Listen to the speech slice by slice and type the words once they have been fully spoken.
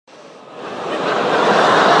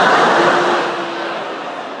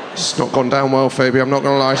not gone down well, Phoebe, I'm not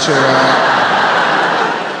going to lie to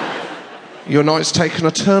you. Your night's taken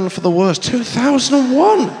a turn for the worse.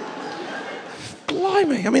 2001!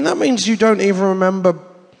 Blimey, I mean, that means you don't even remember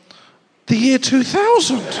the year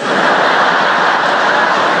 2000.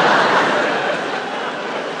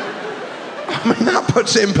 I mean, that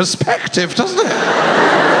puts it in perspective, doesn't it?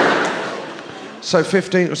 So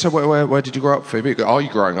 15... So where did you grow up, Phoebe? Are you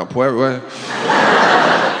growing up? Where? Wimbledon.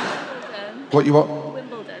 What you what?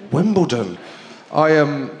 Wimbledon.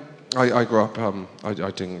 I grew up... I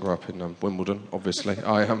didn't grow up in Wimbledon, obviously.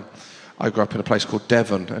 I grew up in a place called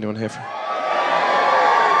Devon. Anyone here from...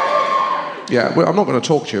 Yeah, well, I'm not going to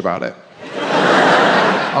talk to you about it.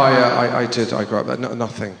 I grew up there.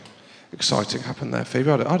 Nothing exciting happened there,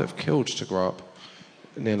 Phoebe. I'd have killed to grow up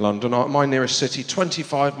near London. My nearest city,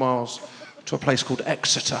 25 miles to a place called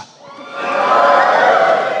Exeter.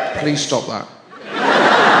 Please stop that.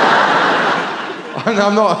 I'm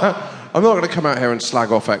not going to come out here and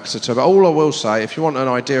slag off Exeter, but all I will say, if you want an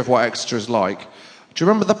idea of what Exeter is like, do you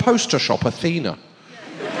remember the poster shop, Athena?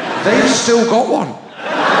 They've still got one.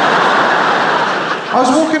 I was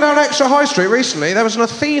walking down Exeter High Street recently, there was an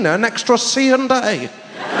Athena next to a C&A.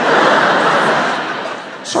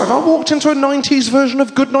 Sorry, have I walked into a 90s version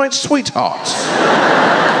of Goodnight Sweetheart?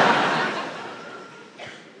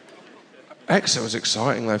 Exeter was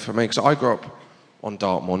exciting though for me, because I grew up on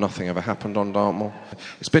Dartmoor. Nothing ever happened on Dartmoor.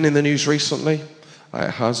 It's been in the news recently.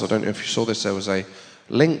 It has. I don't know if you saw this. There was a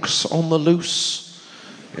lynx on the loose.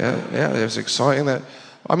 Yeah, it was exciting.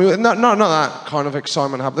 I mean, none of that kind of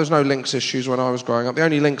excitement happened. There's no lynx issues when I was growing up. The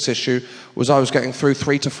only lynx issue was I was getting through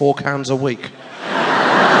 3 to 4 cans a week.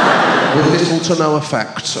 With little to no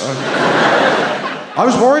effect. I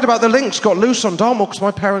was worried about the lynx got loose on Dartmoor because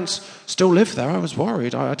my parents still live there. I was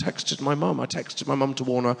worried. I texted my mum. To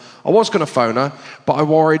warn her. I was going to phone her, but I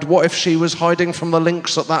worried, what if she was hiding from the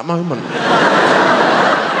lynx at that moment?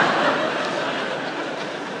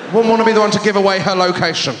 Wouldn't want to be the one to give away her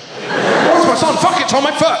location. Where's my son? Fuck, it's on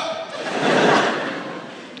my foot!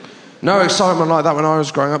 No excitement like that when I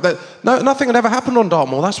was growing up. Nothing had ever happened on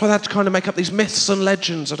Dartmoor. That's why they had to kind of make up these myths and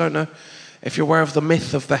legends. I don't know if you're aware of the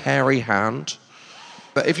myth of the hairy hand.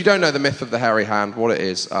 But if you don't know the myth of the hairy hand, what it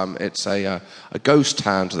is, it's a ghost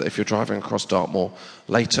hand that if you're driving across Dartmoor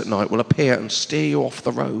late at night will appear and steer you off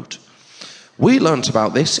the road. We learnt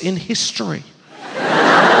about this in history.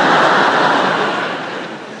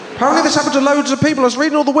 Apparently this happened to loads of people. I was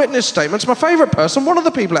reading all the witness statements. My favourite person, one of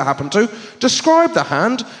the people it happened to, described the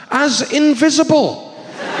hand as invisible.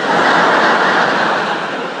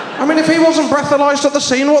 I mean, if he wasn't breathalyzed at the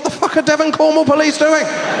scene, what the fuck are Devon Cornwall police doing?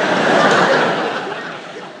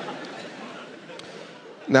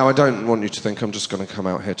 Now, I don't want you to think I'm just going to come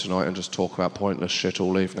out here tonight and just talk about pointless shit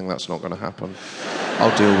all evening. That's not going to happen.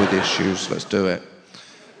 I'll deal with the issues. Let's do it.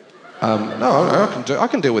 I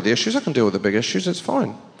can deal with the issues. I can deal with the big issues. It's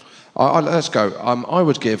fine. Let's go. I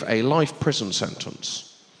would give a life prison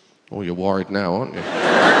sentence. Oh, you're worried now, aren't you? No,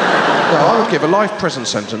 I would give a life prison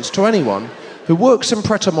sentence to anyone who works in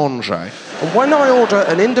Pret-a-Manger, and when I order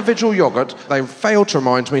an individual yoghurt, they fail to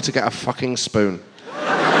remind me to get a fucking spoon.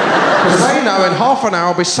 Because they know in half an hour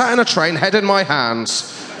I'll be sat in a train, head in my hands,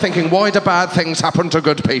 thinking, why do bad things happen to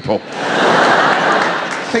good people?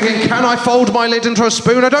 Thinking, can I fold my lid into a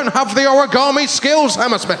spoon? I don't have the origami skills,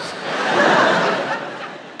 Hammersmith.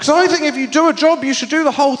 Because I think if you do a job, you should do the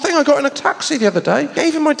whole thing. I got in a taxi the other day,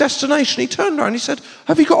 gave him my destination, he turned around and he said,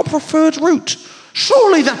 have you got a preferred route?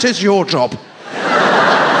 Surely that is your job.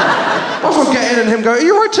 I was going to get in and him go, are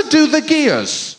you right to do the gears?